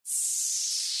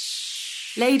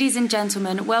Ladies and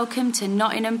gentlemen, welcome to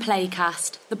Nottingham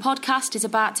Playcast. The podcast is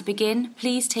about to begin.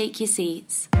 Please take your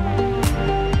seats.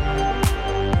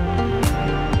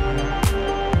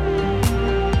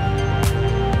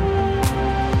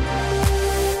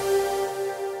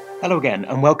 Hello again,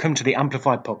 and welcome to the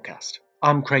Amplified podcast.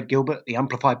 I'm Craig Gilbert, the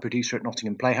Amplified producer at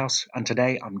Nottingham Playhouse, and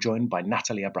today I'm joined by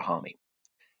Natalie Abrahami.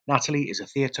 Natalie is a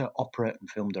theatre, opera and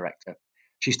film director.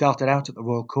 She started out at the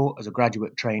Royal Court as a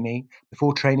graduate trainee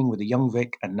before training with the Young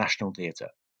Vic and National Theatre.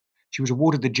 She was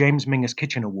awarded the James Mingus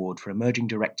Kitchen Award for Emerging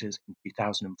Directors in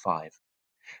 2005.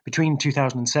 Between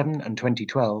 2007 and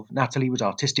 2012, Natalie was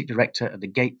artistic director at the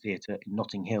Gate Theatre in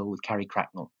Notting Hill with Carrie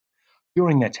Cracknell.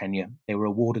 During their tenure, they were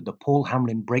awarded the Paul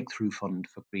Hamlyn Breakthrough Fund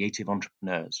for Creative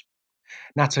Entrepreneurs.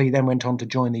 Natalie then went on to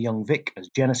join the Young Vic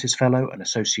as Genesis Fellow and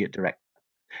Associate Director.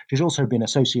 She's also been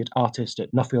Associate Artist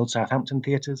at Nuffield Southampton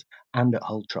Theatres and at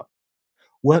Hull Truck.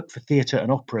 Work for theatre and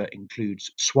opera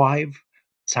includes Swive,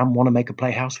 Sam Wanamaker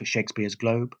Playhouse for Shakespeare's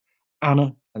Globe,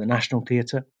 Anna at the National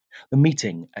Theatre, The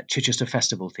Meeting at Chichester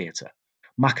Festival Theatre,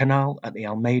 Mackinac at the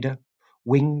Almeida,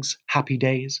 Wings, Happy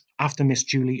Days, After Miss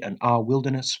Julie and Our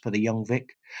Wilderness for the Young Vic,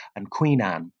 and Queen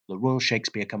Anne, the Royal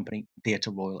Shakespeare Company,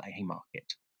 Theatre Royal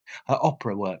Haymarket. Her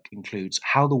opera work includes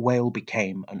How the Whale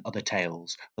Became and Other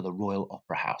Tales for the Royal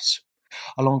Opera House.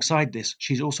 Alongside this,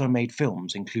 she's also made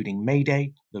films including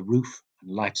Mayday, The Roof,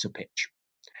 and Life's a Pitch.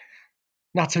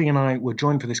 Natalie and I were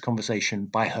joined for this conversation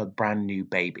by her brand new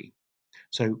baby.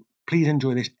 So please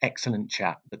enjoy this excellent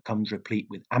chat that comes replete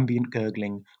with ambient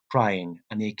gurgling, crying,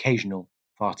 and the occasional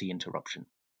farty interruption.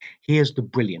 Here's the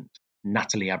brilliant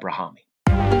Natalie Abrahami.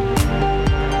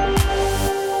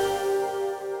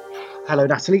 Hello,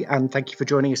 Natalie, and thank you for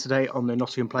joining us today on the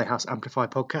Nottingham Playhouse Amplify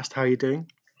podcast. How are you doing?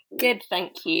 Good,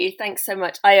 thank you. Thanks so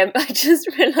much. I just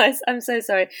realised, I'm so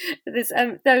sorry. There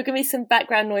are going to be some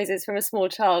background noises from a small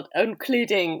child,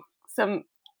 including some,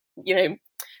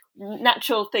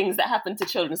 natural things that happen to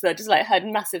children. So I just heard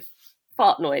massive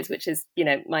fart noise, which is,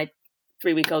 my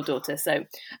 3-week-old daughter. So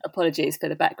apologies for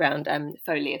the background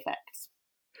Foley effects.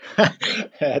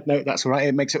 No, that's all right.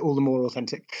 It makes it all the more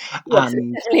authentic. Yes,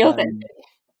 it's definitely authentic.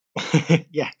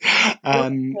 Yeah.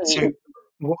 So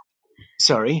what?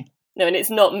 Sorry. No, and it's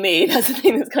not me. That's the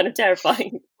thing that's kind of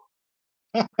terrifying.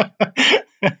 Yeah.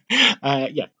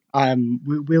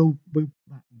 We'll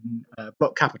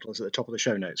block capitals at the top of the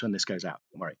show notes when this goes out.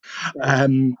 Don't worry.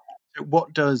 So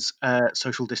what does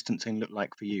social distancing look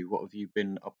like for you? What have you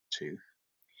been up to?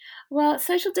 Well,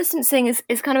 social distancing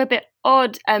is kind of a bit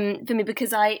odd for me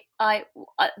because I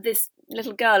this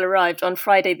little girl arrived on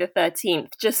Friday the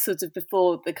 13th, just sort of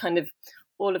before the kind of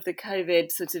all of the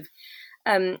COVID sort of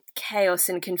chaos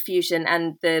and confusion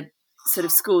and the sort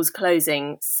of schools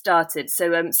closing started.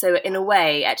 So in a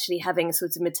way, actually having a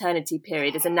sort of maternity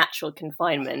period is a natural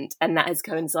confinement, and that has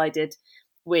coincided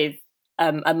with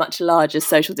a much larger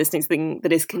social distancing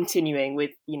that is continuing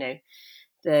with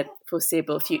the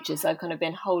foreseeable future. So I've kind of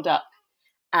been holed up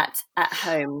at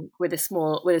home with a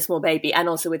small baby, and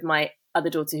also with my other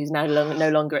daughter who's now no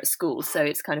longer at school. So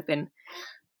it's kind of been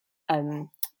a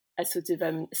sort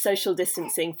of social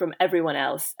distancing from everyone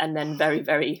else, and then very,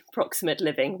 very proximate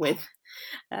living with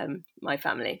my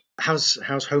family. How's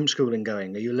homeschooling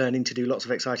going? Are you learning to do lots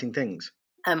of exciting things?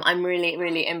 I'm really,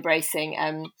 really embracing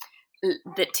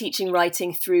that teaching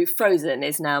writing through Frozen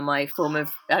is now my form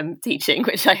of teaching,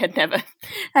 which I had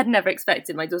never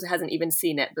expected. My daughter hasn't even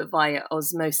seen it, but via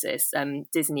osmosis,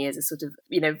 Disney is a sort of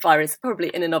virus probably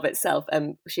in and of itself.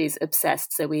 She's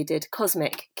obsessed. So we did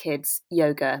Cosmic Kids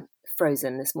yoga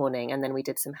Frozen this morning, and then we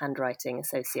did some handwriting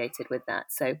associated with that.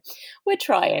 So we're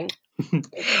trying.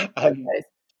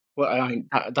 Well,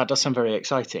 that does sound very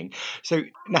exciting. So,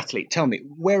 Natalie, tell me,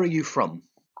 where are you from?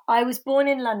 I was born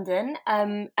in London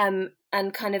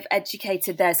and kind of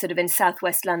educated there, sort of in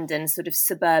southwest London, sort of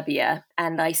suburbia.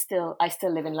 And I still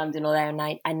live in London,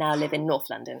 although I now live in North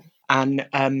London. And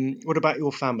what about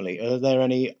your family? Are there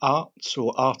any arts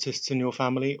or artists in your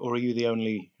family, or are you the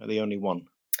only one?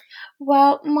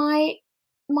 Well, my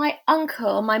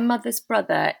uncle, my mother's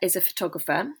brother, is a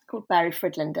photographer called Barry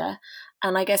Fridlander.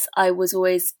 And I guess I was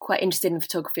always quite interested in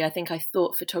photography. I think I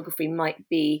thought photography might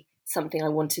be something I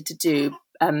wanted to do,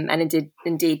 and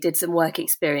indeed did some work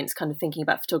experience kind of thinking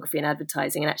about photography and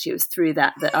advertising. And actually it was through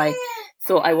that I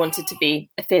thought I wanted to be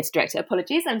a theatre director.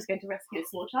 Apologies, I'm just going to rescue a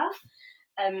small child.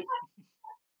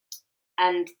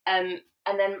 And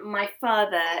then my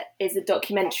father is a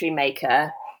documentary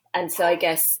maker, and so I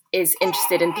guess is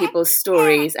interested in people's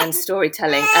stories and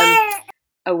storytelling,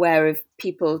 aware of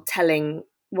people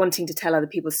wanting to tell other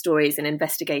people's stories and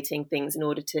investigating things in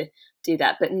order to do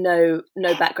that, but no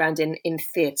background in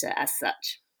theatre as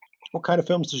such. What kind of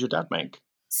films does your dad make?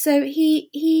 So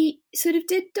he sort of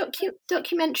did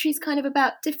documentaries kind of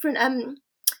about different.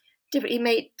 He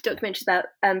made documentaries about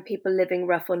people living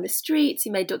rough on the streets. He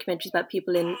made documentaries about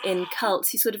people in cults.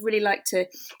 He sort of really liked to,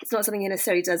 it's not something he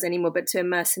necessarily does anymore, but to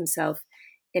immerse himself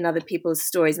in other people's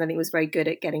stories. And I think was very good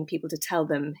at getting people to tell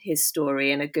them his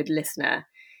story and a good listener.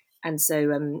 And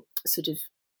so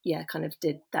kind of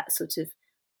did that sort of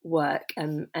work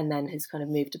and then has kind of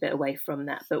moved a bit away from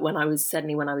that. But when I was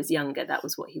younger, that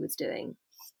was what he was doing.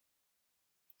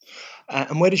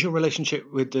 And where does your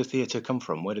relationship with the theatre come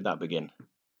from? Where did that begin?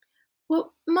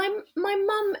 Well, my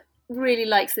mum really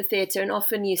likes the theatre and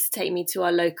often used to take me to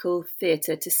our local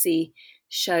theatre to see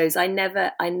shows. I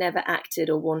never acted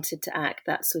or wanted to act.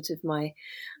 That's sort of my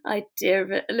idea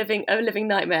of a living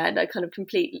nightmare and a kind of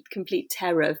complete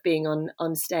terror of being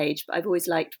on stage. But I've always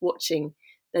liked watching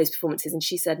those performances, and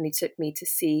she certainly took me to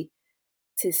see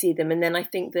them. And then I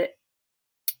think that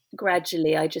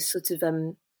gradually I just sort of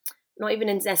not even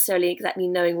necessarily exactly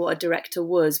knowing what a director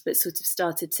was, but sort of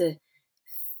started to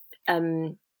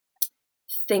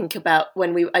think about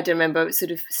I don't remember,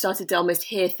 sort of started to almost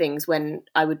hear things when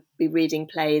I would be reading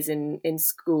plays in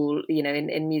school,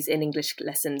 in music, in English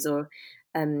lessons, or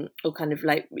kind of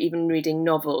like even reading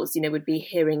novels, would be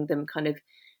hearing them kind of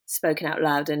spoken out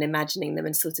loud and imagining them,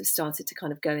 and sort of started to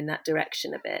kind of go in that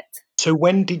direction a bit. So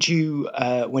when did you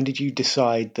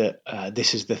decide that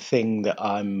this is the thing that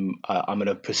I'm going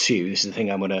to pursue? This is the thing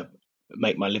I'm going to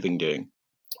make my living doing?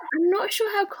 I'm not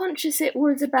sure how conscious it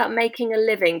was about making a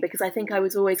living, because I think I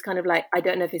was always kind of like, I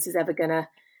don't know if this is ever gonna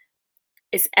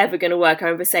work. I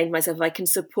remember saying to myself, if I can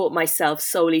support myself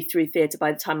solely through theatre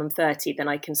by the time I'm 30, then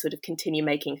I can sort of continue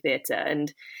making theatre.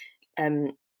 And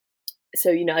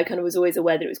so I kind of was always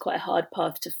aware that it was quite a hard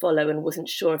path to follow, and wasn't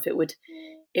sure if it would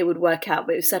work out.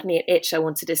 But it was certainly an itch I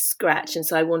wanted to scratch, and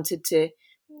so I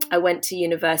went to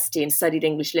university and studied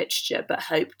English literature, but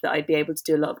hoped that I'd be able to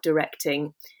do a lot of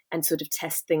directing and sort of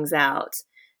test things out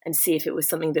and see if it was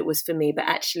something that was for me. But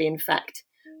actually, in fact,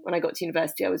 when I got to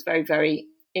university, I was very, very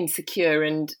insecure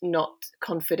and not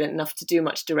confident enough to do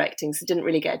much directing, so didn't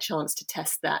really get a chance to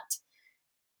test that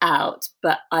out.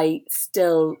 But I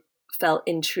still felt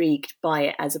intrigued by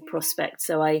it as a prospect.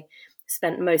 So I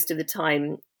spent most of the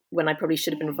time, when I probably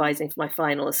should have been revising for my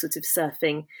final, sort of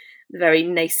surfing the very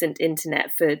nascent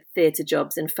internet for theatre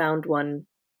jobs, and found one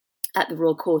at the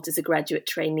Royal Court as a graduate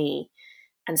trainee.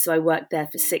 And so I worked there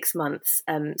for 6 months,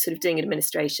 sort of doing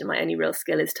administration. My only real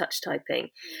skill is touch typing,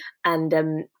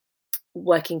 and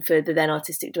working for the then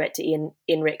artistic director, Ian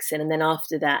Rickson. And then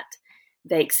after that,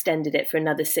 they extended it for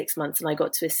another 6 months, and I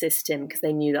got to assist him because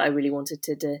they knew that I really wanted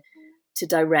to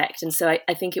direct. And so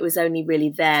I think it was only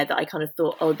really there that I kind of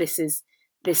thought, oh, this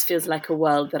feels like a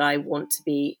world that I want to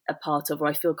be a part of, or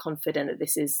I feel confident that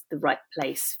this is the right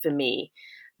place for me.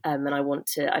 And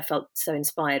I felt so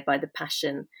inspired by the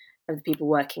passion of the people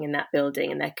working in that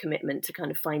building and their commitment to kind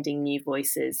of finding new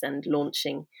voices and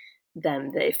launching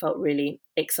them, that it felt really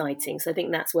exciting. So I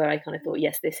think that's where I kind of thought,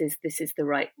 yes, this is the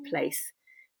right place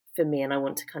for me, and I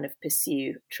want to kind of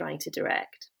pursue trying to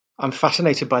direct. I'm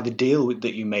fascinated by the deal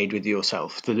that you made with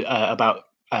yourself about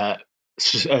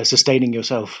sustaining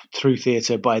yourself through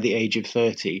theatre by the age of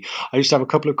 30. I just have a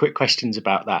couple of quick questions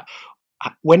about that.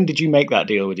 When did you make that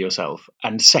deal with yourself?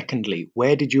 And secondly,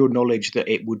 where did your knowledge that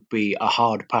it would be a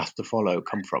hard path to follow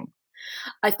come from?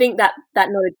 I think that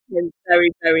knowledge came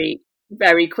very, very,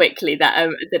 very quickly. That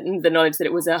the knowledge that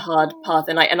it was a hard path,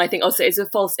 and I think also it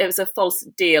was a false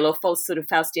deal, or false sort of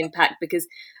Faustian pact, because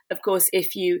of course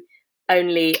if you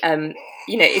only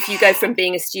if you go from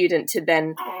being a student to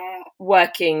then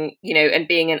working, and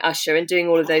being an usher and doing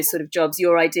all of those sort of jobs,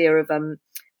 your idea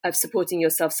of supporting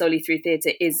yourself solely through theatre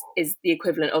is the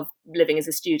equivalent of living as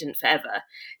a student forever.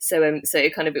 So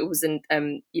it wasn't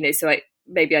so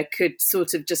I could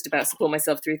sort of just about support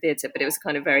myself through theatre, but it was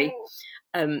kind of very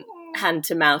hand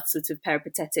to mouth sort of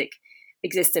peripatetic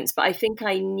existence. But I think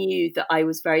I knew that I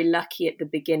was very lucky at the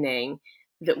beginning,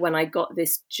 that when I got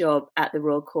this job at the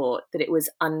Royal Court, that it was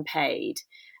unpaid,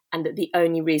 and that the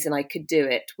only reason I could do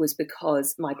it was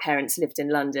because my parents lived in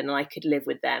London and I could live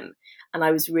with them. And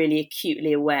I was really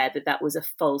acutely aware that that was a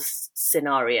false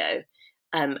scenario,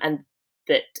 and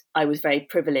that I was very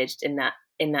privileged in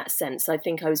that sense. So I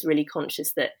think I was really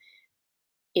conscious that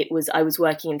I was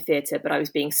working in theatre, but I was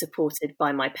being supported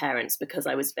by my parents because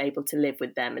I was able to live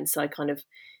with them. And so I kind of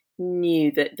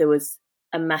knew that there was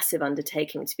a massive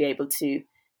undertaking to be able to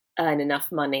earn enough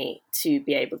money to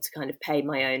be able to kind of pay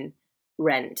my own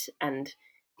rent and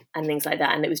things like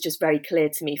that. And it was just very clear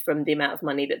to me from the amount of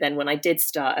money that then when I did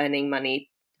start earning money,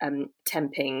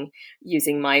 temping,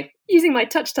 using my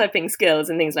touch typing skills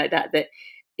and things like that, that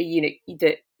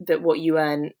that what you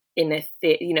earn in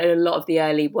a lot of the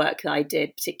early work that I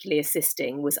did, particularly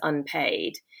assisting, was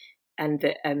unpaid, and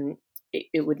that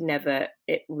it would never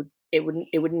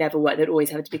work. There'd always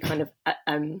have to be kind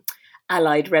of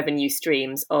allied revenue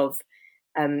streams of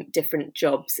different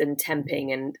jobs and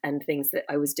temping and things that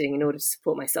I was doing in order to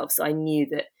support myself. So I knew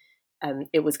that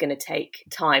it was going to take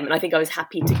time, and I think I was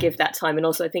happy to give that time. And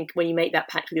also I think when you make that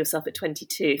pact with yourself at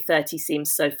 22, 30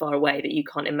 seems so far away that you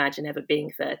can't imagine ever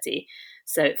being 30.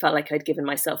 So it felt like I'd given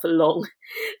myself a long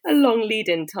lead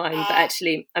in time, but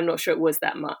actually I'm not sure it was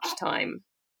that much time.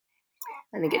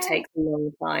 I think it takes a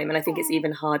long time, and I think it's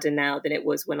even harder now than it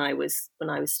was when I was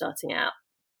starting out.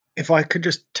 If I could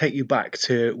just take you back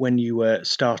to when you were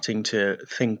starting to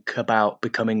think about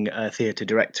becoming a theatre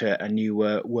director and you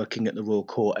were working at the Royal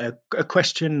Court, a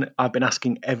question I've been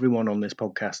asking everyone on this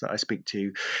podcast that I speak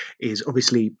to is,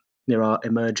 obviously there are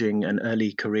emerging and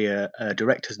early career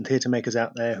directors and theatre makers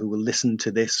out there who will listen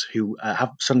to this, who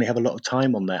suddenly have a lot of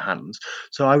time on their hands.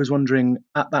 So I was wondering,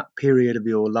 at that period of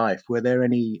your life, were there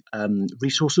any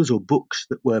resources or books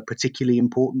that were particularly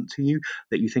important to you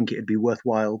that you think it'd be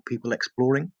worthwhile people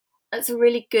exploring? That's a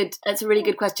really good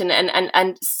question, and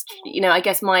I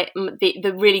guess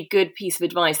the really good piece of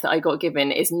advice that I got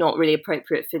given is not really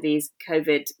appropriate for these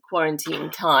COVID quarantine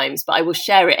times, but I will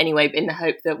share it anyway in the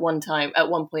hope that at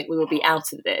one point we will be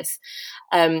out of this,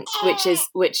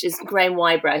 which is Graham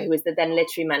Wybrow, who was the then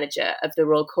literary manager of the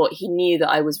Royal Court. He knew that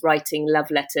I was writing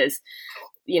love letters,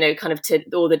 kind of to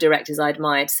all the directors I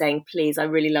admired, saying, please, I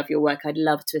really love your work, I'd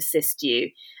love to assist you.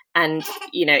 And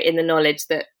in the knowledge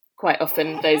that quite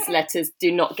often those letters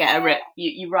do not get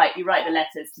you write the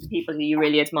letters to the people who you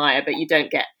really admire, but you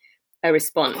don't get a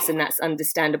response, and that's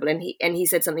understandable. And he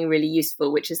said something really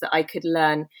useful, which is that I could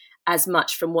learn as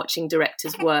much from watching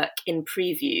directors work in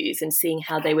previews and seeing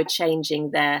how they were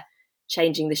changing the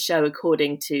show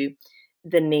according to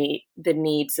the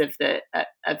needs of the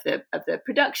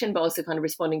production, but also kind of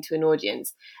responding to an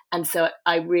audience. And so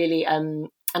I really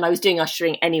and I was doing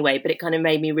ushering anyway, but it kind of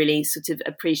made me really sort of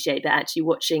appreciate that actually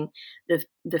watching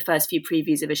the first few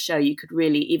previews of a show, you could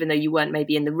really, even though you weren't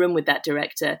maybe in the room with that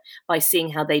director, by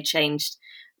seeing how they changed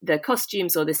the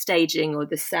costumes or the staging or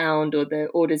the sound or the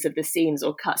orders of the scenes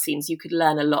or cut scenes, you could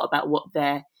learn a lot about what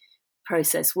their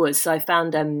process was. So I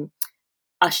found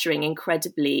ushering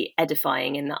incredibly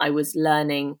edifying, in that I was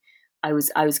learning, I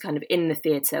was kind of in the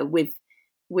theatre with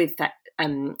that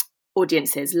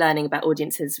audiences, learning about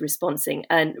audiences responding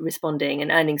and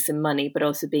earning some money, but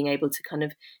also being able to kind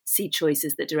of see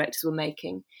choices that directors were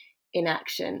making in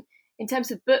action. In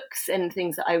terms of books and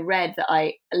things that I read that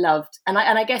I loved, and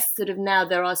I guess sort of now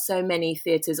there are so many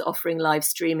theatres offering live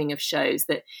streaming of shows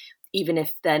that even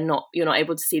if you're not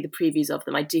able to see the previews of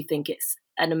them, I do think it's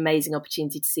an amazing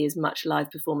opportunity to see as much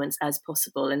live performance as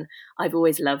possible. And I've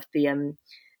always loved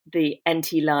the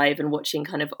NT Live and watching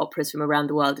kind of operas from around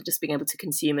the world and just being able to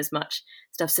consume as much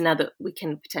stuff. So now that we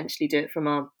can potentially do it from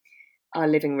our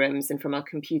living rooms and from our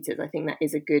computers, I think that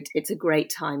is it's a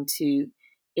great time to,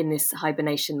 in this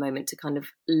hibernation moment, to kind of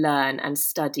learn and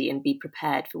study and be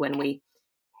prepared for when we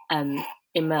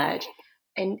emerge.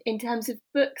 And in terms of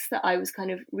books that I was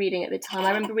kind of reading at the time,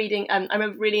 I remember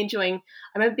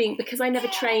because I never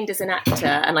trained as an actor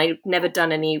and I'd never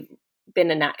been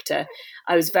an actor,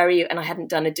 and I hadn't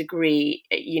done a degree,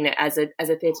 as a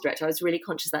theatre director. I was really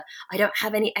conscious that I don't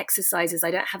have any exercises,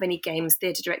 I don't have any games.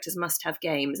 Theatre directors must have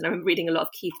games. And I remember reading a lot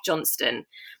of Keith Johnston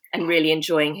and really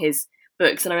enjoying his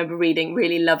books. And I remember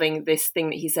really loving this thing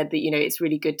that he said, that it's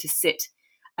really good to sit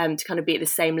to kind of be at the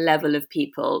same level of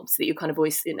people, so that you're kind of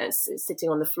always sitting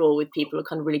on the floor with people who are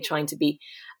kind of really trying to be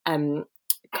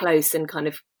close and kind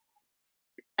of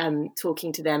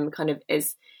talking to them kind of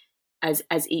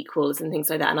as equals and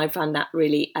things like that. And I found that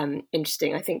really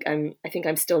interesting. I think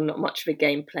I'm still not much of a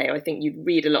game player. I think you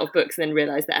read a lot of books and then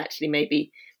realize that actually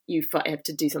maybe you have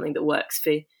to do something that works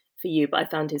for you. But I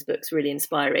found his books really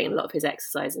inspiring, and a lot of his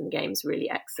exercise in the games really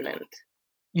excellent.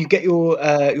 You get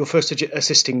your first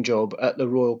assisting job at the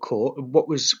Royal Court. What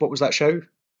was that show?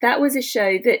 That was a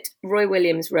show that Roy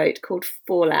Williams wrote called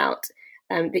Fallout,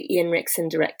 that Ian Rickson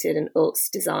directed and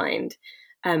Ultz designed.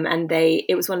 And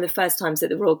it was one of the first times that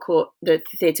the Royal Court, the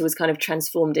theatre, was kind of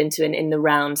transformed into an in the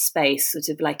round space, sort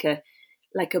of like a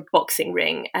boxing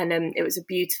ring. And it was a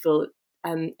beautiful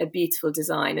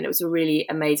design, and it was a really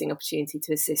amazing opportunity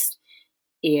to assist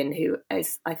Ian, who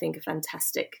is, I think, a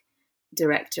fantastic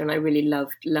director, and I really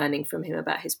loved learning from him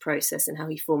about his process and how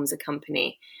he forms a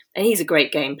company. And he's a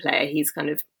great game player. He's kind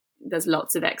of does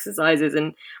lots of exercises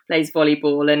and plays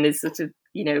volleyball and is sort of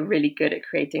really good at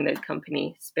creating those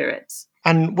company spirits.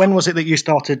 And when was it that you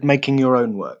started making your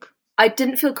own work? I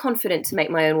didn't feel confident to make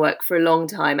my own work for a long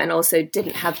time, and also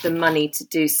didn't have the money to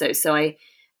do so. So I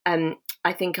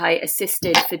think I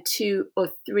assisted for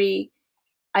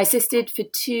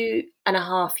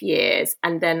 2.5 years,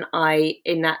 and then I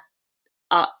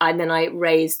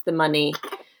raised the money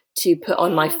to put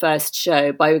on my first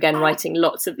show by, again, writing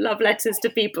lots of love letters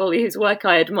to people whose work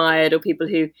I admired, or people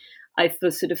who I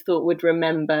sort of thought would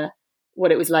remember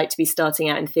what it was like to be starting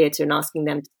out in theatre, and asking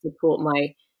them to support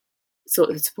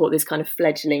this kind of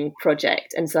fledgling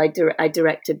project. And so I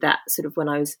directed that sort of when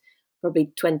I was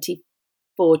probably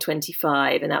 24,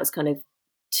 25, and that was kind of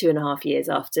 2.5 years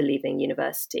after leaving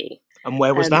university. And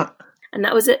where was that? And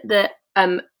that was at the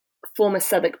former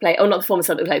Southwark Play, not the former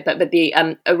Southwark Play, but the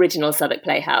original Southwark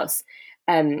Playhouse,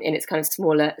 in its kind of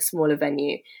smaller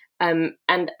venue. And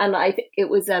I think it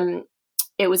was a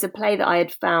play that I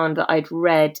had found, that I'd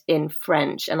read in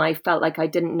French, and I felt like I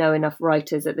didn't know enough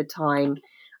writers at the time,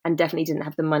 and definitely didn't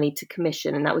have the money to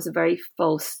commission. And that was a very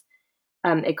false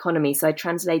economy. So I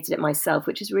translated it myself,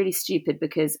 which is really stupid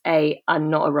because I'm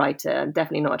not a writer, I'm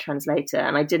definitely not a translator,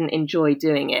 and I didn't enjoy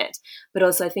doing it. But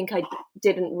also I think I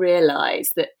didn't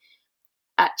realize that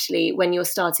actually when you're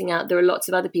starting out, there are lots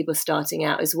of other people starting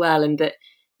out as well, and that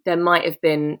there might have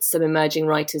been some emerging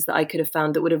writers that I could have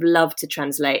found that would have loved to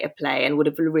translate a play and would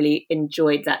have really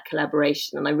enjoyed that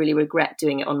collaboration. And I really regret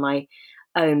doing it on my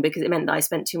own, because it meant that I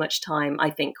spent too much time, I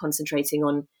think, concentrating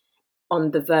on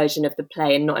the version of the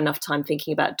play, and not enough time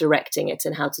thinking about directing it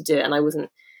and how to do it. And I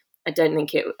don't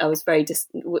think I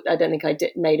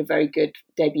made a very good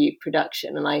debut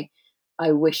production. And I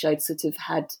wish I'd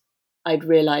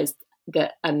realized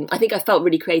that, I think I felt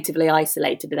really creatively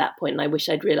isolated at that point. And I wish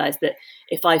I'd realized that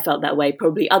if I felt that way,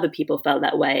 probably other people felt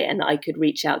that way, and I could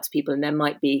reach out to people, and there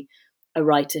might be a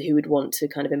writer who would want to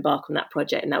kind of embark on that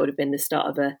project. And that would have been the start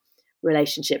of a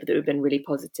relationship that would have been really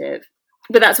positive.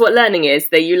 But that's what learning is,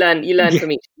 that you learn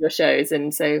from each of your shows.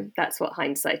 And so that's what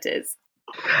hindsight is.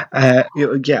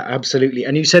 Yeah, absolutely.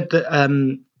 And you said that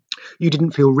you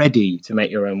didn't feel ready to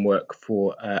make your own work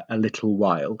for a little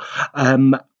while.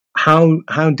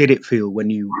 How did it feel when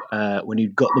you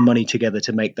got the money together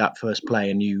to make that first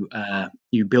play, and you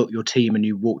built your team and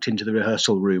you walked into the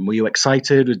rehearsal room? Were you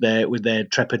excited? Was there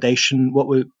trepidation? What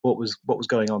was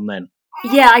going on then?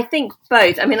 Yeah, I think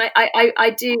both. I mean,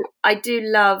 I do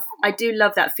love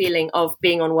that feeling of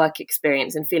being on work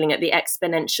experience and feeling at the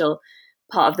exponential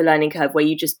part of the learning curve where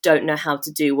you just don't know how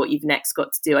to do what you've next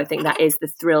got to do. I think that is the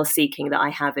thrill seeking that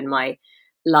I have in my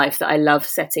life, that I love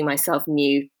setting myself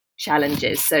new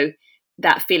challenges. So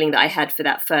that feeling that I had for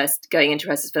that first, going into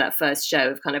rehearsals for that first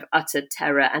show, of kind of utter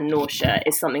terror and nausea,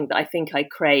 is something that I think I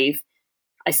crave.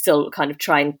 I still kind of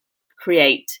try and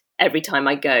create every time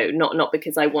I go, not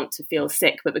because I want to feel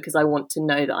sick, but because I want to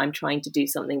know that I'm trying to do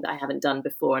something that I haven't done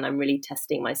before, and I'm really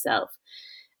testing myself.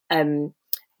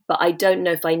 But I don't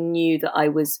know if I knew that I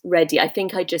was ready. I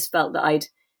think I just felt that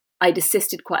I'd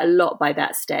assisted quite a lot by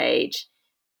that stage,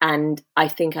 and I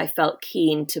think I felt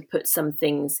keen to put some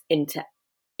things into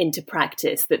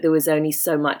practice, that there was only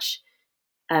so much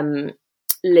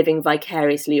living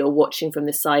vicariously or watching from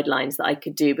the sidelines that I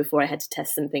could do before I had to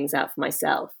test some things out for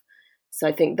myself. So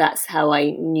I think that's how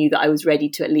I knew that I was ready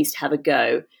to at least have a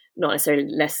go, not necessarily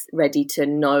less ready to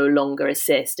no longer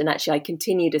assist. And actually I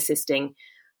continued assisting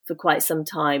for quite some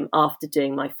time after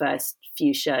doing my first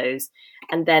few shows.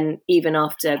 And then even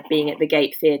after being at the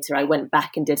Gate Theatre, I went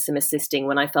back and did some assisting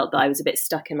when I felt that I was a bit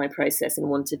stuck in my process and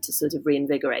wanted to sort of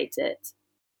reinvigorate it.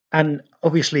 And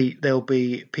obviously there'll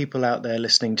be people out there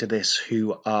listening to this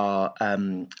who are,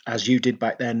 as you did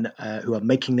back then, who are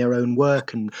making their own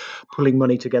work and pulling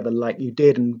money together like you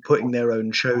did and putting their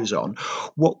own shows on.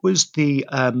 What was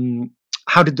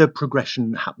how did the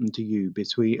progression happen to you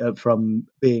between from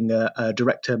being a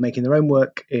director making their own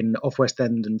work in off West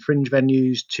End and fringe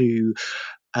venues to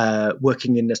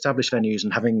working in established venues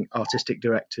and having artistic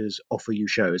directors offer you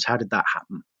shows? How did that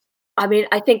happen? I mean,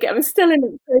 I think I'm still in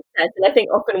the process, and I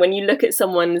think often when you look at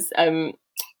someone's, when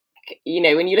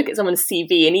you look at someone's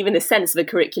CV and even the sense of a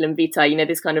curriculum vitae,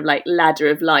 this kind of like ladder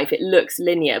of life, it looks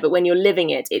linear, but when you're living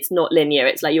it, it's not linear.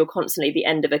 It's like you're constantly at the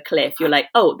end of a cliff. You're like,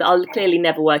 oh, I'll clearly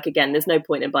never work again. There's no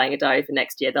point in buying a diary for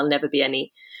next year. There'll never be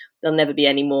any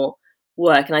more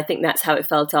work. And I think that's how it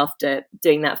felt after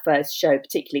doing that first show,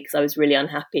 particularly because I was really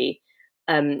unhappy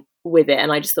with it.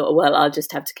 And I just thought, well, I'll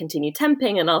just have to continue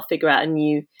temping and I'll figure out a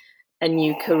new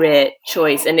career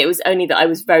choice. And it was only that I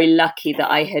was very lucky that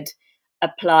I'd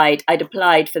applied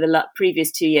for the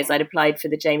previous 2 years. I'd applied for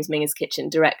the James Minger's Kitchen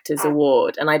Directors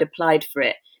Award, and I'd applied for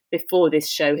it before this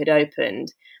show had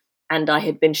opened. and I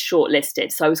had been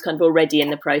shortlisted. So I was kind of already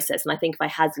in the process. And I think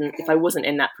if I wasn't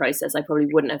in that process, I probably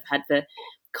wouldn't have had the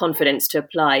confidence to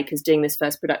apply, because doing this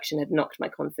first production had knocked my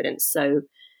confidence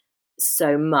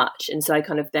so much. And so I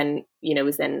kind of then,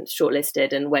 was then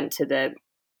shortlisted and went to the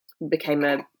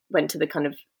kind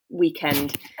of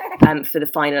weekend for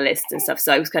the finalists and stuff.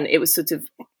 So it was sort of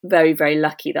very, very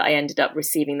lucky that I ended up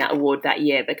receiving that award that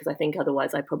year, because I think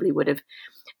otherwise I probably would have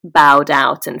bowed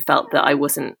out and felt that I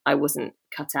wasn't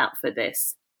cut out for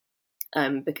this,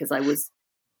 because I was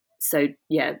so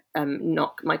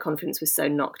my confidence was so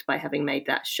knocked by having made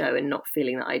that show and not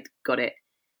feeling that I'd got it.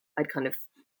 I'd kind of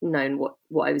known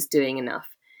what I was doing enough.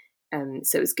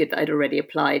 So it was good that I'd already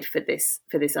applied for this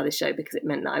other show, because it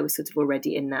meant that I was sort of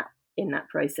already in that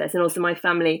process. And also my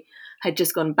family had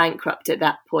just gone bankrupt at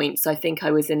that point. So I think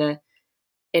I was in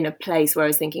a place where I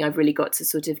was thinking, I've really got to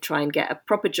sort of try and get a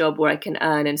proper job where I can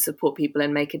earn and support people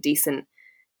and make a decent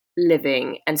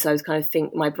living. And so I was kind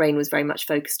of my brain was very much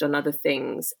focused on other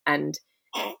things. And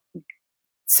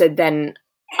so then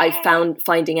I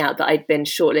finding out that I'd been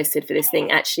shortlisted for this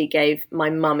thing actually gave my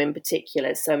mum in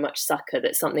particular so much succor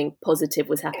that something positive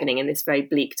was happening in this very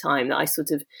bleak time, that I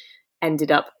sort of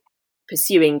ended up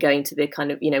pursuing going to the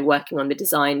kind of, working on the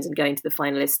designs and going to the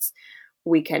finalists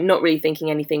weekend, not really thinking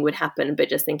anything would happen, but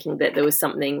just thinking that there was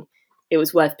something it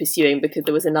was worth pursuing, because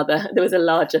there was a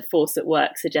larger force at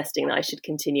work suggesting that I should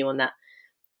continue on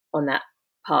that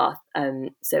path.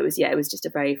 So it was just a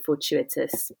very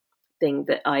fortuitous thing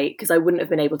that because I wouldn't have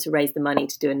been able to raise the money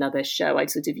to do another show. I'd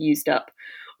sort of used up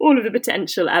all of the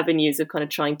potential avenues of kind of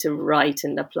trying to write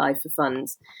and apply for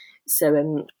funds.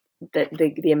 So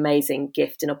the amazing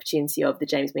gift and opportunity of the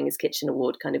James Mingus Kitchen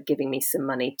Award kind of giving me some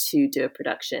money to do a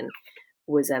production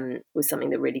was something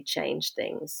that really changed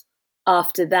things.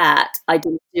 After that, I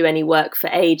didn't do any work for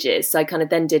ages. So I kind of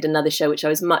then did another show, which I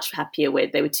was much happier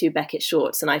with. They were 2 Beckett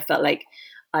shorts, and I felt like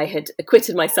I had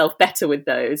acquitted myself better with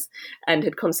those and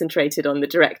had concentrated on the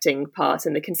directing part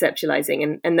and the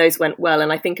conceptualizing, and those went well.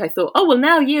 And I think I thought, oh, well,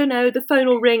 now, the phone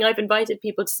will ring. I've invited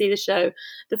people to see the show.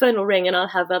 The phone will ring and I'll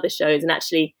have other shows. And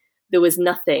actually there was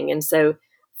nothing. And so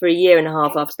for a year and a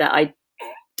half after that, I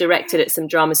directed at some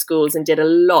drama schools and did a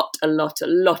lot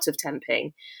of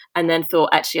temping, and then thought,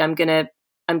 actually, I'm gonna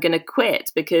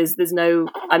quit, because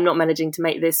I'm not managing to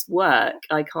make this work.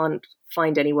 I can't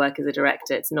find any work as a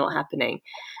director. It's not happening.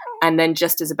 And then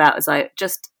just as I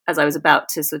was about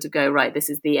to sort of go, right, this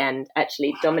is the end,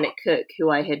 actually, Dominic Cook,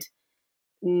 who I had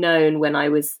known when I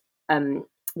was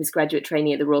this graduate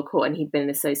trainee at the Royal Court, and he'd been an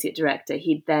associate director,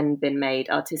 he'd then been made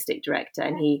artistic director,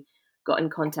 and he got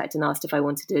in contact and asked if I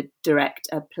wanted to direct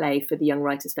a play for the Young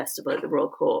Writers Festival at the Royal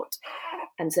Court.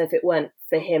 And so if it weren't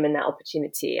for him and that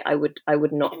opportunity, I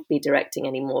would not be directing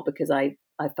anymore, because I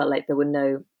felt like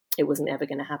it wasn't ever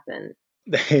going to happen.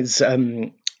 There's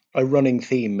a running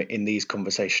theme in these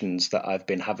conversations that I've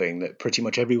been having, that pretty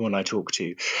much everyone I talk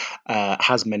to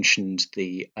has mentioned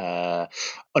the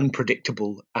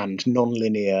unpredictable and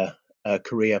non-linear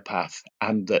career path,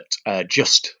 and that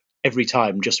just every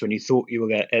time, just when you thought you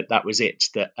were that was it,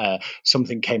 that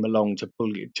something came along to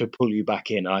pull you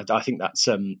back in. I think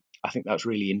that's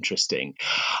really interesting.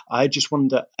 I just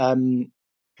wonder,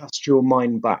 cast your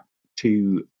mind back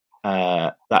to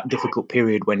that difficult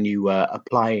period when you were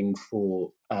applying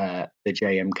for the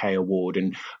JMK Award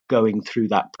and going through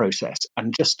that process,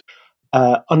 and just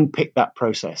unpick that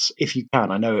process if you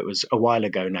can. I know it was a while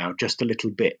ago now, just a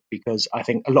little bit, because I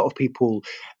think a lot of people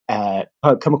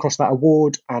come across that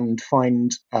award and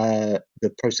find the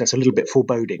process a little bit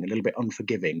foreboding, a little bit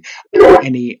unforgiving.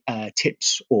 Any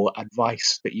tips or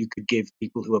advice that you could give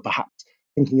people who are perhaps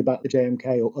thinking about the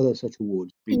JMK or other such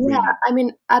awards? I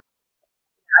mean,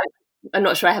 I'm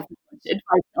not sure I have much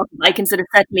advice. I can sort of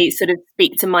certainly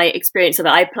speak to my experience of it.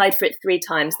 I applied for it 3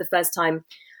 times. The first time,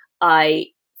 I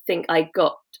think I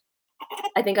got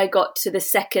to the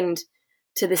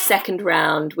second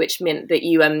round, which meant that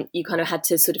you kind of had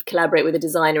to sort of collaborate with a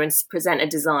designer and present a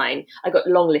design. I got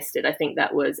longlisted, I think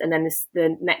that was, and then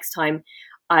the next time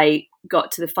I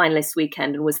got to the finalists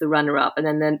weekend and was the runner-up, and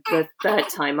then the third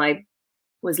time I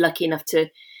was lucky enough to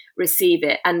receive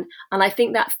it. And I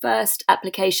think that first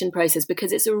application process,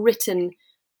 because it's a written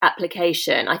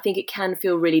application, I think it can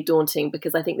feel really daunting,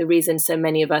 because I think the reason so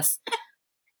many of us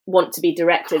want to be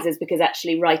directors is because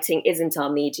actually writing isn't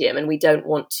our medium, and we don't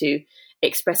want to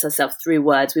express ourselves through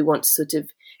words. We want to sort of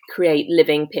create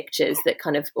living pictures that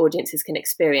kind of audiences can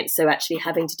experience. So actually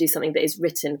having to do something that is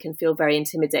written can feel very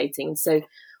intimidating. So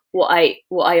what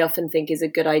I often think is a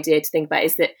good idea to think about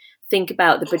is that think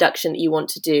about the production that you want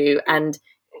to do and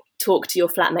talk to your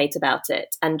flatmate about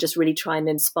it, and just really try and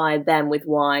inspire them with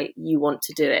why you want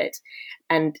to do it.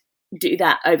 And do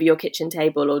that over your kitchen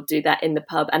table or do that in the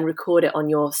pub and record it on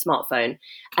your smartphone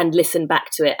and listen back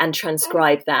to it and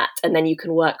transcribe that. And then you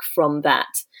can work from that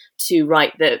to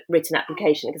write the written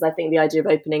application. Because I think the idea of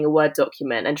opening a Word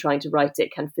document and trying to write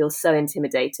it can feel so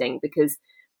intimidating, because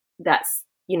that's,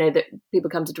 that people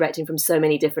come to directing from so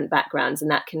many different backgrounds,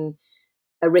 and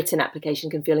a written application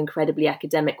can feel incredibly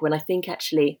academic, when I think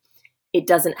actually it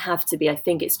doesn't have to be. I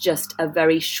think it's just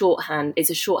it's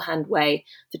a shorthand way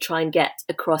to try and get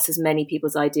across as many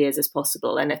people's ideas as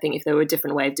possible. And I think if there were a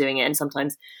different way of doing it, and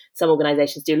sometimes some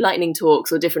organizations do lightning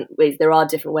talks or different ways, there are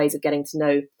different ways of getting to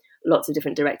know lots of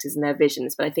different directors and their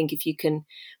visions. But I think if you can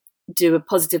do a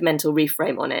positive mental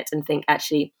reframe on it and think,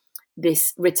 actually,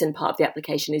 this written part of the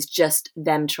application is just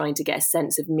them trying to get a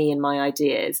sense of me and my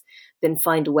ideas, then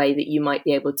find a way that you might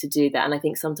be able to do that. And I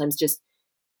think sometimes just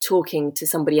talking to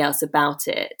somebody else about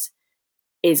it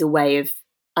is a way of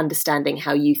understanding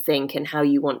how you think and how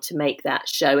you want to make that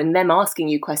show, and them asking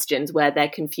you questions where they're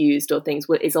confused or things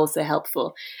is also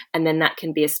helpful. And then that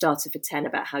can be a starter for 10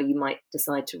 about how you might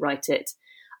decide to write it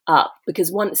up.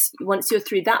 Because once you're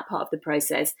through that part of the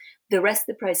process, the rest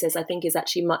of the process, I think, is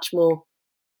actually much more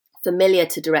familiar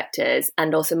to directors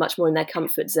and also much more in their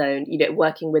comfort zone.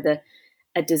 Working with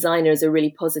a designer is a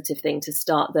really positive thing to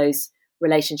start those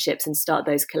relationships and start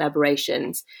those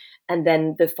collaborations. And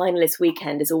then the finalist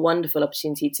weekend is a wonderful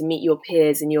opportunity to meet your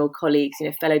peers and your colleagues,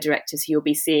 fellow directors who you'll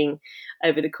be seeing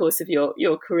over the course of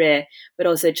your career, but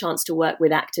also a chance to work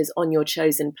with actors on your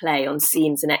chosen play, on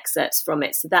scenes and excerpts from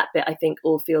it. So that bit, I think,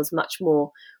 all feels much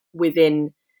more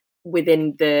within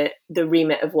the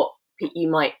remit of what you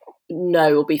might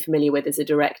know or be familiar with as a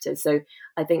director. So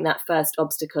I think that first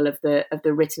obstacle of the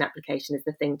written application is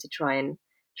the thing to try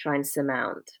and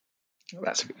surmount.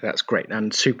 That's great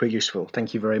and super useful.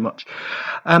 Thank you very much.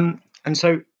 And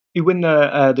so you win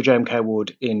the JMK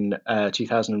Award in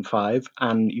 2005,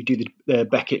 and you do the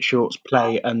Beckett Shorts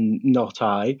play and Not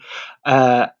I.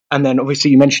 And then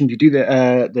obviously you mentioned you do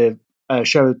the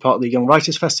show as part of the Young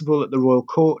Writers Festival at the Royal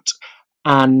Court.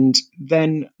 And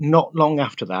then not long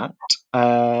after that,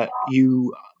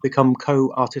 you become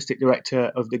co-artistic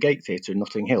director of the Gate Theatre in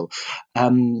Notting Hill.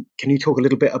 Can you talk a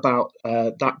little bit about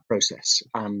that process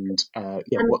and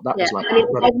what that was like? I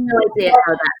have no idea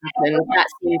how that happened. That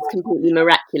seems completely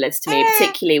miraculous to me,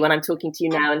 particularly when I'm talking to you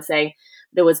now and saying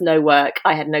there was no work,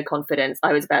 I had no confidence,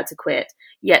 I was about to quit.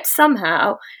 Yet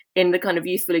somehow, in the kind of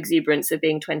youthful exuberance of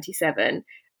being 27,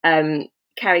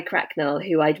 Carrie Cracknell,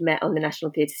 who I'd met on the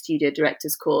National Theatre Studio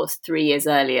Directors course 3 years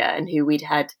earlier, and who we'd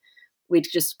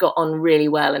just got on really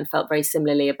well and felt very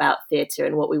similarly about theatre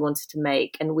and what we wanted to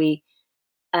make. And we,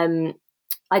 I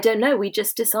don't know, we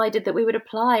just decided that we would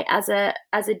apply as a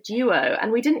duo,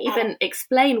 and we didn't even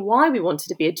explain why we wanted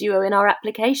to be a duo in our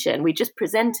application. We just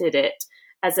presented it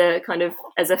as a kind of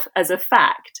as a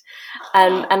fact,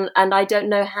 and I don't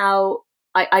know how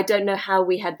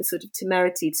we had the sort of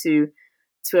temerity to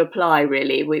apply,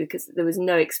 really, because there was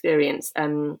no experience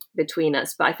between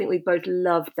us. But I think we both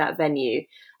loved that venue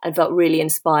and felt really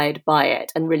inspired by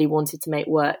it and really wanted to make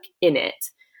work in it.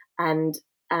 And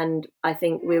I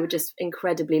think we were just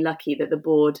incredibly lucky that the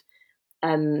board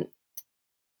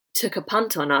took a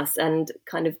punt on us and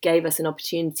kind of gave us an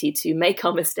opportunity to make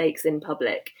our mistakes in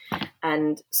public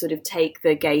and sort of take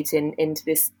the Gate into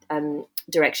this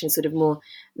direction, sort of more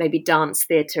maybe dance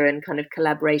theatre and kind of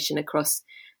collaboration across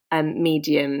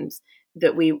mediums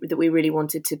that we really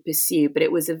wanted to pursue. But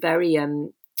it was a very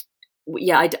I'm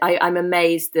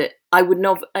amazed that I would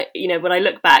not, when I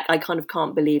look back, I kind of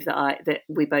can't believe that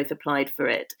we both applied for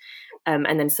it,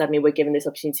 and then suddenly we're given this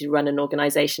opportunity to run an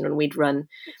organisation, and we'd run,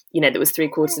 that was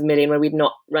 $750,000 where we'd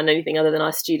not run anything other than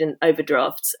our student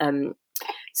overdrafts.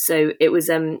 So it was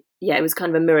it was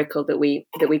kind of a miracle that we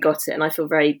got it, and I feel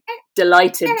very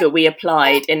delighted that we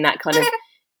applied in that kind of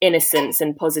innocence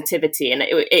and positivity. And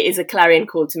it is a clarion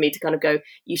call to me to kind of go,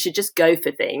 you should just go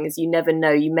for things. You never know,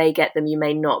 you may get them, you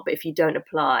may not, but if you don't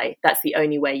apply, that's the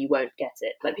only way you won't get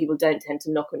it. Like, people don't tend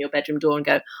to knock on your bedroom door and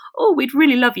go, oh, we'd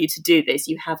really love you to do this.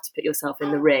 You have to put yourself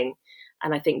in the ring.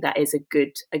 And I think that is a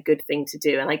good thing to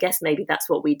do. And I guess maybe that's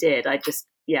what we did. I just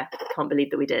can't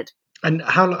believe that we did. And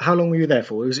how long were you there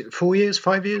for? Was it 4 years,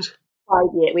 5 years? 5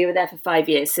 years. We were there for 5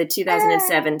 years, so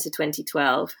 2007 to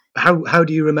 2012. How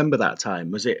do you remember that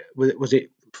time? Was it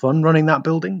fun running that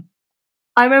building?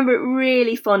 I remember it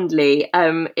really fondly.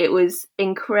 It was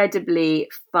incredibly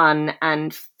fun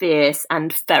and fierce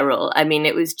and feral. I mean,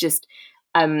 it was just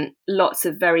lots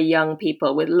of very young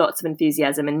people with lots of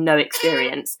enthusiasm and no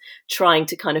experience trying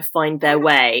to kind of find their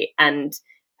way. And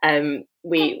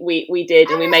we did,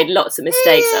 and we made lots of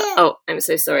mistakes. Oh, I'm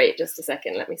so sorry. Just a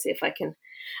second. Let me see if I can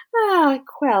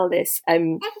quell this.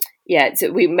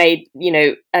 so we made,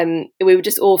 we were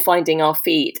just all finding our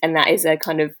feet, and that is a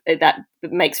kind of, that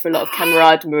makes for a lot of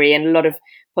camaraderie and a lot of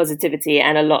positivity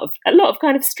and a lot of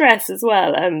kind of stress as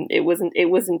well. It wasn't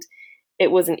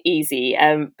easy,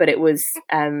 but it was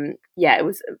it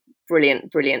was a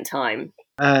brilliant time.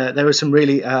 There was some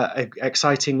really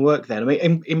exciting work then. I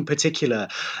mean, in particular,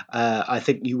 I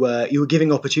think you were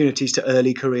giving opportunities to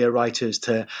early career writers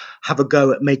to have a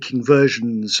go at making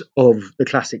versions of the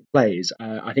classic plays.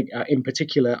 I think, in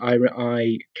particular,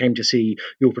 I came to see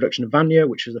your production of Vanya,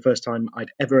 which was the first time I'd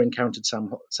ever encountered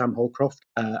Sam Holcroft,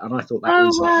 and I thought that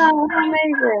was wow,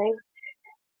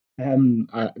 amazing.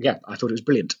 I thought it was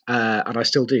brilliant, and I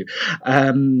still do.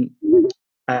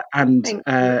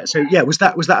 Was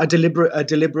that a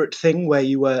deliberate thing where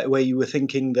you were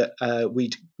thinking that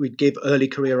we'd give early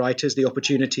career writers the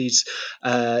opportunities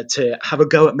to have a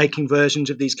go at making versions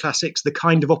of these classics, the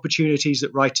kind of opportunities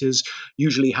that writers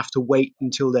usually have to wait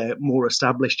until they're more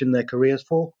established in their careers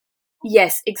for?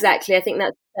 Yes, exactly. I think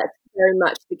that's very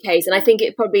much the case, and I think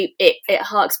it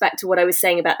harks back to what I was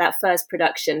saying about that first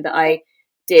production that I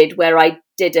did, where I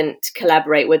didn't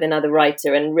collaborate with another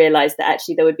writer and realized that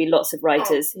actually there would be lots of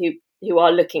writers who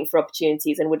are looking for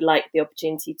opportunities and would like the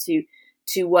opportunity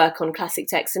to work on classic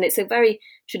texts. And it's a very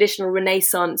traditional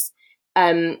Renaissance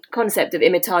concept of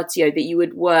imitatio, that you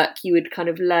would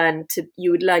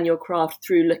learn your craft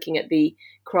through looking at the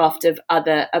craft of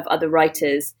other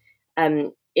writers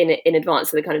in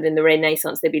advance. So in the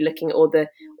Renaissance, they'd be looking at all the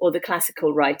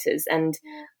classical writers, and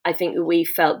I think that we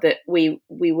felt that we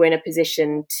were in a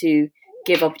position to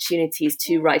give opportunities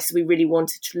to writers. We really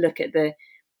wanted to look at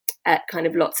kind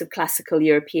of lots of classical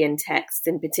European texts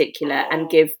in particular,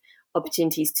 and give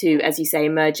opportunities to, as you say,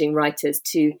 emerging writers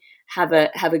to have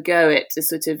a go at a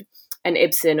sort of an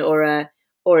Ibsen or a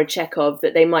Chekhov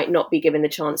that they might not be given the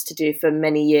chance to do for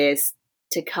many years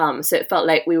to come. So it felt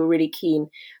like we were really keen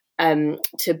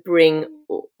to bring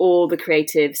all the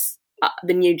creatives,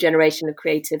 the new generation of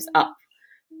creatives, up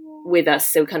with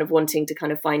us. So kind of wanting to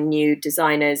kind of find new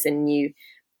designers and new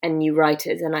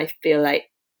writers. And I feel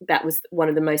like that was one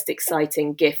of the most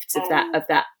exciting gifts of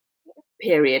that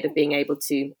period, of being able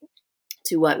to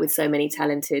work with so many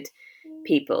talented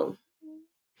people.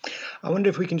 I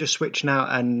wonder if we can just switch now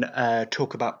and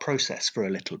talk about process for a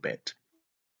little bit.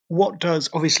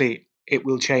 Obviously it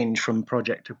will change from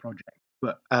project to project,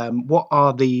 but what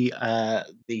are the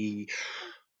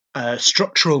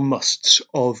structural musts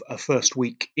of a first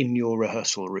week in your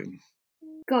rehearsal room?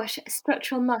 Gosh,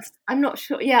 structural must. I'm not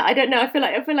sure. Yeah, I don't know. I feel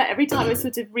like every time I'm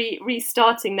sort of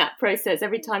restarting that process,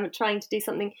 every time I'm trying to do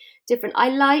something different. I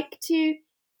like to,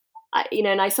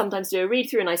 and I sometimes do a read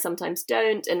through, and I sometimes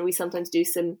don't, and we sometimes do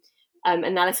some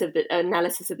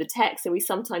analysis of the text, and we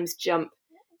sometimes jump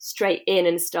straight in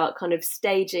and start kind of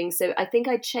staging. So I think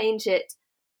I change it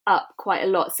up quite a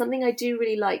lot. Something I do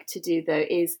really like to do, though,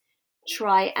 is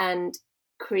try and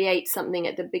create something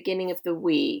at the beginning of the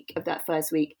week, of that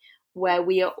first week, where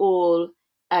we are all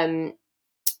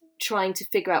trying to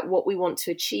figure out what we want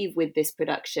to achieve with this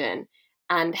production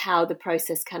and how the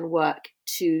process can work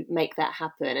to make that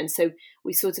happen. And so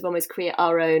we sort of almost create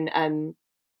our own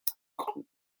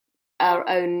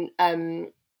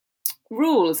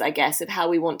rules, I guess, of how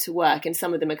we want to work. And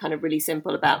some of them are kind of really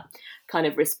simple, about kind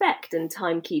of respect and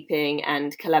timekeeping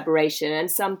and collaboration, and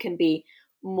some can be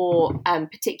more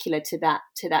particular to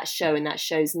that show and that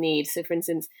show's needs. So for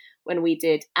instance, when we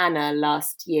did Anna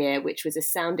last year, which was a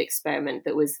sound experiment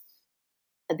that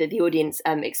the audience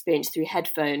experienced through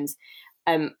headphones,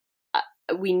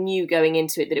 we knew going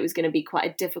into it that it was going to be quite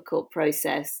a difficult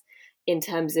process in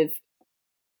terms of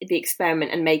the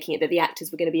experiment and making it, that the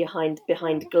actors were going to be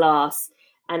behind glass,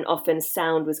 and often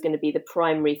sound was going to be the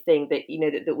primary thing, that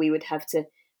that we would have to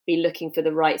be looking for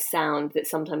the right sound that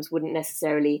sometimes wouldn't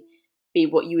necessarily be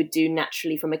what you would do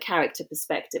naturally from a character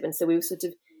perspective. And so we were sort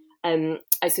of I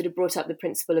sort of brought up the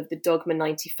principle of the Dogma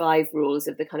 95 rules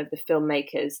of the kind of the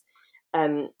filmmakers,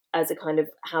 as a kind of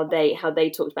how they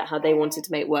talked about how they wanted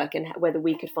to make work, and whether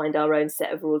we could find our own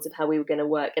set of rules of how we were going to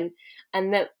work. And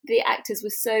that the actors were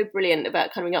so brilliant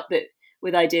about coming up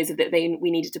with ideas of that we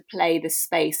needed to play the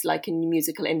space like a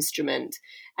musical instrument,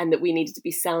 and that we needed to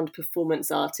be sound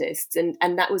performance artists. And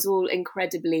that was all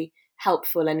incredibly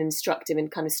helpful and instructive in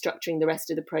kind of structuring the rest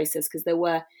of the process, because there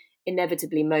were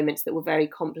inevitably moments that were very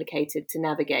complicated to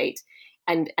navigate.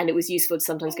 And it was useful to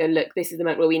sometimes go, look, this is the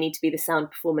moment where we need to be the sound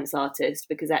performance artist,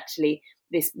 because actually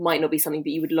this might not be something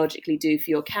that you would logically do for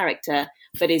your character,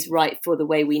 but is right for the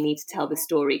way we need to tell the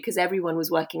story. Because everyone was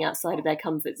working outside of their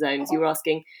comfort zones. You were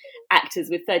asking actors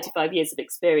with 35 years of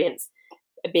experience,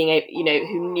 being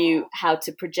who knew how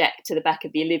to project to the back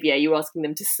of the Olivia. You were asking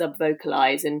them to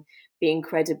sub-vocalize and be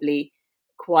incredibly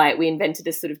quiet. We invented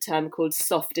a sort of term called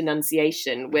soft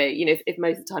enunciation, where, if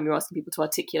most of the time you're asking people to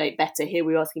articulate better, here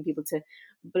we're asking people to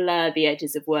blur the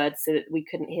edges of words so that we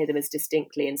couldn't hear them as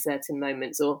distinctly in certain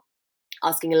moments, or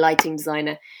asking a lighting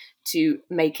designer to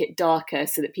make it darker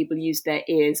so that people used their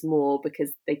ears more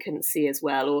because they couldn't see as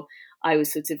well. Or I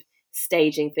was sort of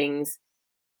staging things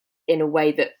in a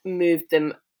way that moved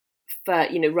them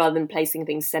rather than placing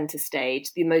things center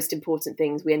stage. The most important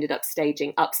things we ended up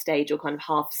staging upstage or kind of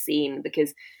half seen,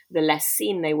 because the less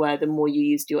seen they were, the more you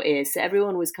used your ears. So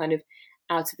everyone was kind of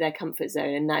out of their comfort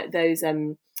zone. And that,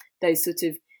 those sort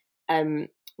of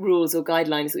rules or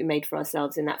guidelines that we made for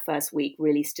ourselves in that first week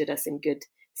really stood us in good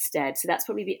stead. So that's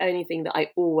probably the only thing that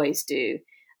I always do,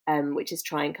 which is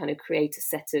try and kind of create a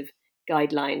set of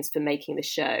guidelines for making the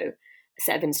show, a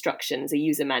set of instructions, a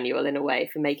user manual in a way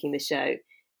for making the show.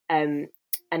 And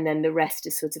then the rest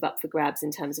is sort of up for grabs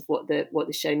in terms of what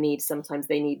the show needs. Sometimes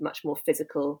they need much more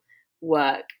physical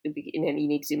work. You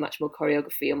need to do much more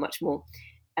choreography or much more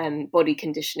body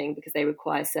conditioning because they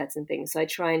require certain things. So I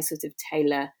try and sort of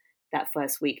tailor that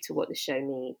first week to what the show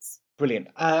needs. Brilliant.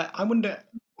 I wonder,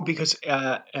 because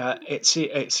it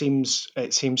seems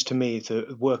to me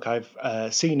the work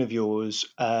I've seen of yours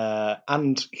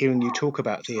and hearing you talk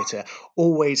about theatre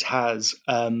always has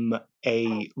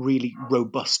a really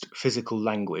robust physical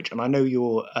language. And I know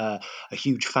you're a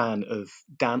huge fan of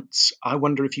dance. I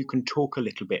wonder if you can talk a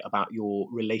little bit about your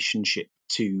relationship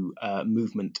to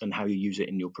movement and how you use it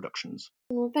in your productions.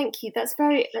 Well, thank you. That's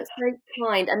very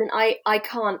kind. I mean, I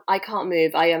can't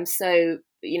move. I am so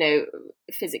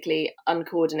physically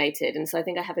uncoordinated, and so I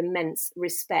think I have immense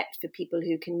respect for people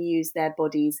who can use their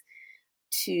bodies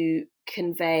to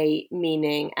convey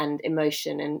meaning and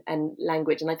emotion and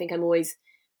language. And I think I'm always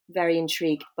very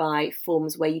intrigued by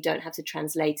forms where you don't have to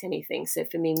translate anything. So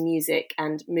for me, music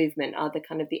and movement are the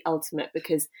kind of the ultimate,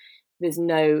 because there's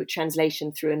no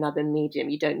translation through another medium.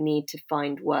 You don't need to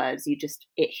find words.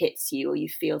 It hits you, or you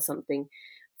feel something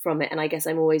from it. And I guess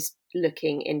I'm always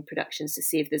looking in productions to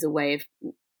see if there's a way of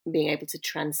being able to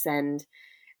transcend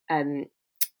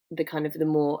the kind of the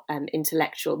more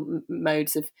intellectual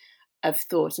modes of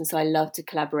thought. And so I love to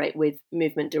collaborate with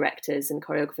movement directors and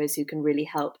choreographers who can really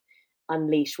help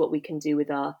unleash what we can do with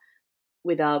our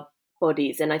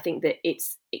bodies. And I think that it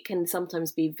can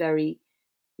sometimes be very,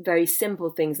 very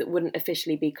simple things that wouldn't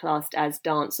officially be classed as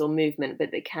dance or movement, but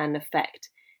that can affect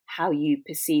how you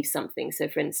perceive something. So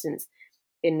for instance,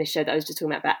 in the show that I was just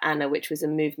talking about Anna, which was a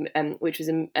movement, which was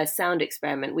a sound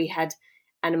experiment, we had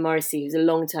Anna Morrissey, who's a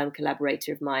long-term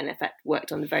collaborator of mine, in fact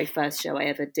worked on the very first show I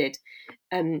ever did.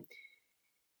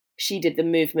 She did the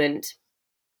movement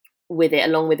with it,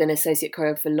 along with an associate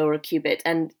choreographer, Laura Cubitt,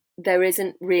 and there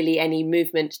isn't really any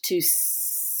movement to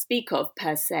speak of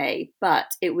per se,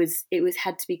 but it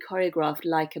had to be choreographed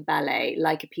like a ballet,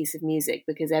 like a piece of music,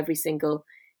 because every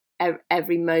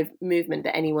movement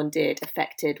that anyone did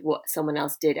affected what someone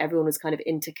else did. Everyone was kind of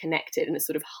interconnected in a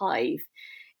sort of hive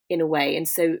in a way. And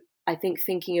so I think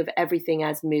thinking of everything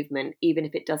as movement, even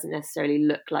if it doesn't necessarily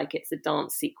look like it's a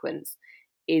dance sequence,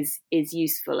 is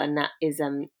useful. And that is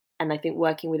and I think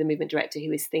working with a movement director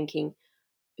who's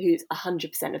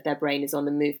 100% of their brain is on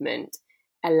the movement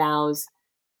allows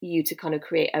you to kind of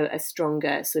create a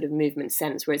stronger sort of movement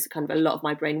sense, whereas kind of a lot of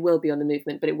my brain will be on the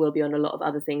movement, but it will be on a lot of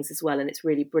other things as well. And it's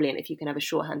really brilliant if you can have a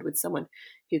shorthand with someone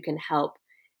who can help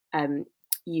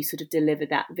you sort of deliver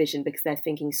that vision, because they're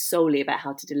thinking solely about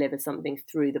how to deliver something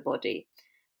through the body.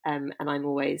 And I'm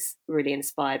always really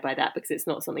inspired by that, because it's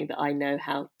not something that I know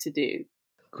how to do.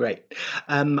 Great.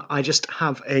 I just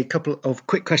have a couple of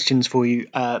quick questions for you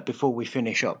before we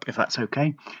finish up, if that's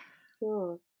okay.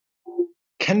 Sure.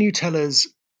 Can you tell us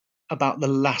about the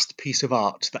last piece of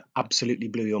art that absolutely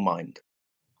blew your mind?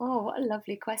 Oh, what a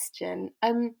lovely question.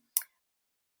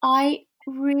 I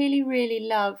really, really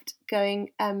loved going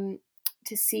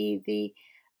to see the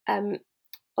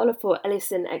Olafur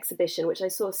Eliasson exhibition, which I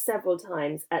saw several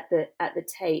times at the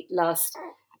Tate last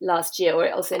year, or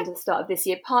also into the start of this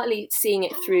year, partly seeing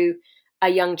it through a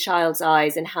young child's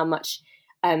eyes and how much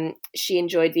she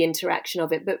enjoyed the interaction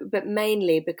of it, but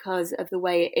mainly because of the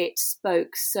way it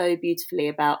spoke so beautifully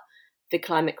about the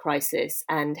climate crisis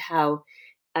and how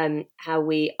our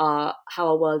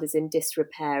world is in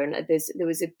disrepair. And there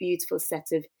was a beautiful set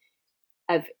of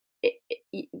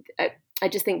I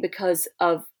just think because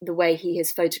of the way he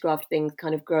has photographed things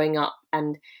kind of growing up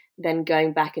and then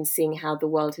going back and seeing how the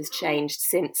world has changed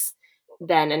since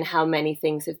then and how many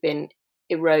things have been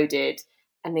eroded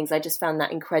and things. I just found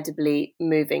that incredibly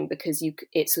moving, because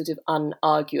it's sort of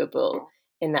unarguable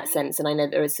in that sense. And I know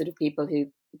there are sort of people who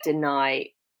deny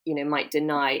might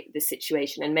deny the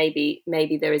situation. And maybe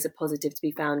there is a positive to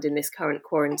be found in this current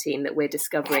quarantine, that we're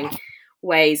discovering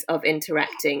ways of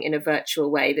interacting in a virtual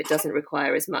way that doesn't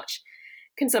require as much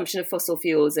consumption of fossil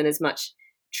fuels and as much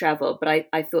travel. But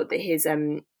I thought that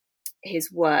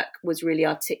his work was really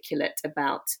articulate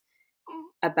about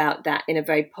that in a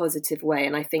very positive way.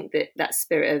 And I think that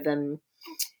spirit of that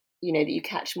you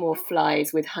catch more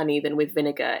flies with honey than with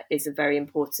vinegar is a very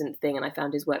important thing. And I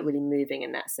found his work really moving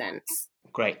in that sense.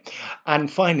 Great.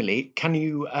 And finally, can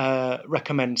you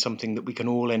recommend something that we can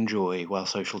all enjoy while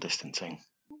social distancing?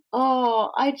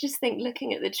 Oh, I just think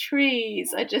looking at the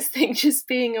trees, I just think just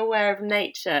being aware of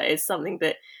nature is something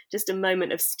that just a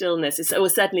moment of stillness is, or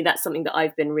certainly that's something that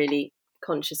I've been really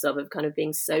conscious of kind of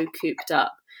being so cooped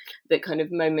up, that kind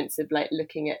of moments of like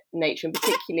looking at nature, and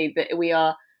particularly that we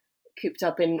are cooped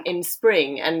up in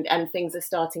spring and things are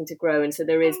starting to grow. And so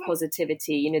there is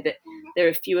positivity, that there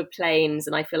are fewer planes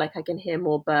and I feel like I can hear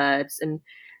more birds and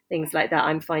things like that.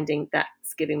 I'm finding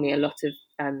that's giving me a lot of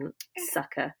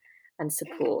succor and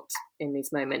support in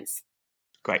these moments.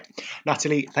 Great.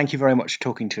 Natalie, thank you very much for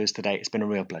talking to us today. It's been a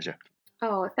real pleasure.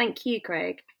 Oh, thank you,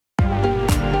 Craig.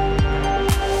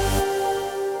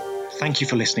 Thank you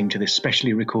for listening to this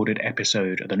specially recorded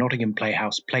episode of the Nottingham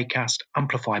Playhouse Playcast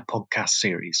Amplify podcast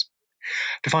series.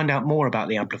 To find out more about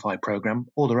the Amplify programme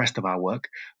or the rest of our work,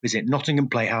 visit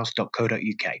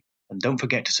nottinghamplayhouse.co.uk, and don't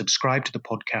forget to subscribe to the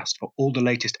podcast for all the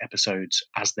latest episodes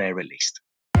as they're released.